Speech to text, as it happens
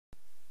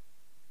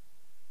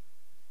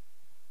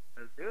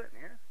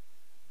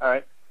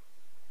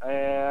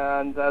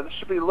This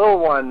should be Lil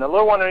One. The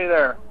Lil One, are you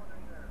there?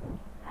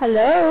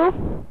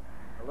 Hello?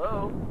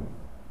 Hello?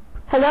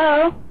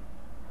 Hello?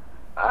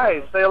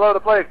 Hi, say hello to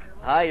Blake.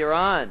 Hi, you're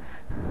on.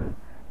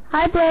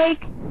 Hi,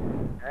 Blake.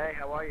 Hey,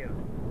 how are you?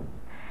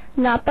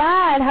 Not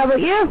bad. How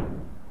about you?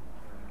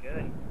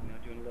 Good.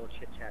 Doing a little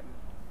chit-chatting.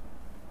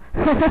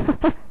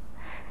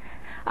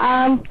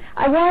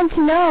 I wanted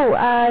to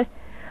know,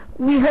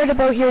 we heard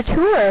about your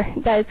tour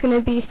that it's going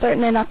to be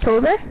starting in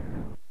October.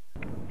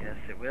 Yes,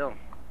 it will.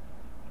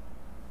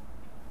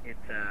 It's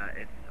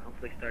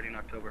hopefully starting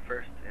October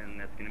 1st, and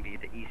that's going to be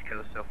the East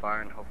Coast so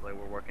far, and hopefully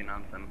we're working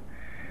on some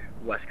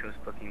West Coast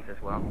bookings as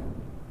well.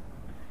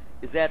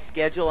 Is that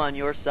schedule on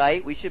your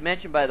site? We should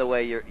mention, by the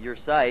way, your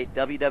site,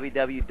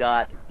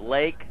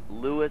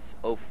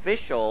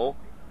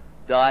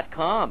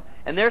 www.BlakeLewisOfficial.com.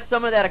 And there's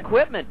some of that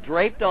equipment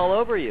draped all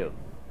over you.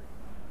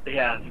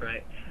 Yeah, that's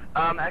right.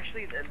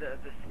 Actually,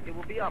 it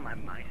will be on my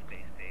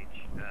MySpace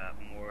page,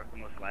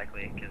 most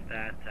likely, because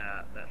that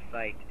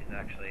site is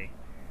actually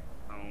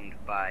owned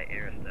by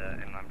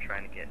Arista, and I'm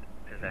trying to get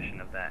possession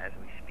of that as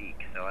we speak.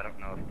 So I don't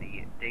know if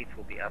the dates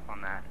will be up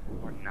on that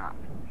or not.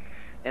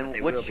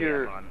 And what's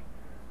your?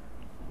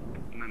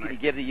 Can you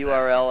give the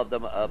URL of the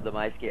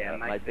MySpace? Yeah,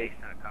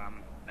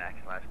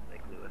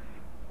 MySpace.com/Blake Lewis.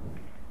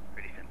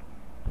 Pretty simple.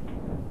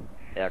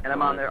 Excellent. And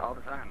I'm on there all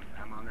the time.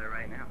 I'm on there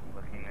right now,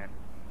 looking at,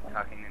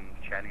 talking and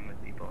chatting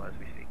with people as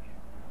we speak.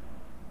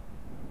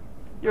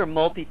 You're a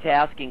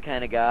multitasking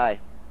kind of guy.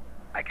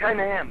 I kind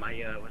of am. I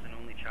was an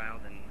only child,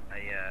 and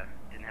I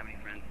didn't have any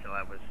friends till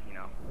I was,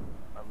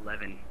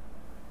 11,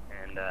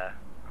 and I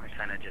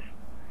kind of just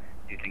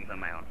do things on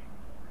my own.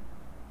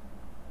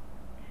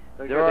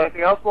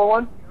 Anything else, Lil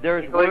One?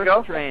 There's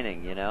work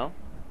training, Yeah.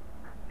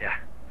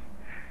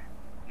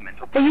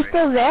 Mental Are you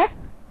still there?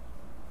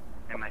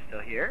 Am I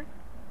still here?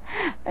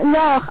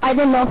 No, I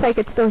didn't know if I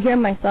could still hear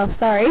myself.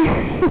 Sorry.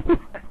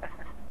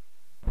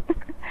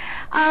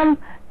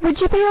 Would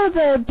you be able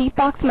to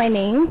beatbox my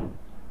name?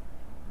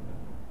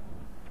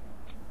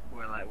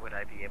 Would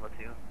I be able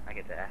to? I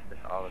get to ask this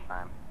all the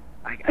time.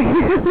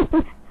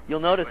 You'll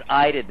notice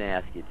I didn't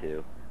ask you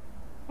to.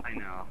 I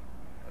know.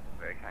 That's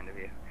very kind of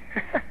you.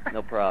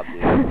 No problem,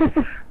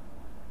 dude.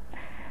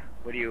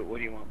 What do you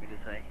want me to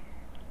say?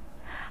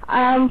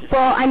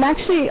 Well, I'm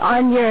actually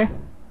on your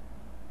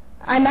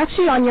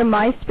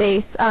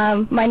MySpace.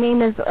 My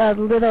name is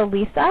Little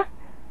Lisa.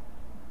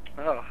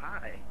 Oh,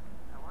 hi.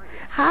 How are you?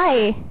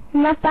 Hi.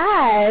 Not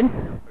bad.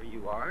 Or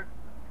you are?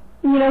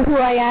 You know who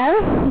I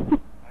am?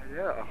 I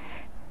know.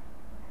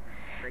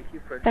 Thank you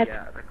for the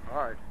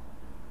card.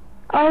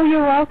 Oh,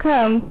 you're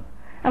welcome.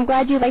 I'm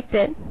glad you liked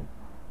it. Of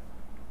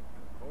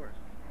course.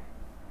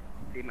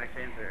 See, my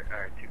fans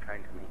are too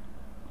kind to me.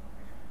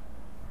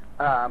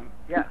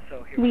 Yeah,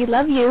 so here we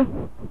love you.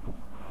 Oh,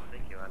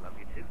 thank you. I love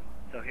you too.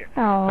 So here.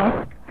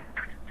 Oh.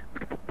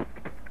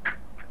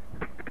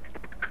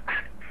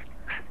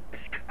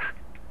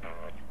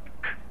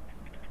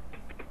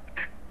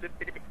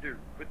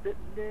 With the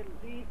little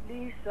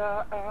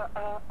Lisa.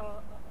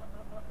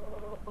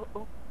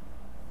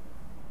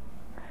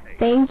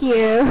 Thank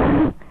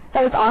you.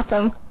 That was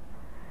awesome.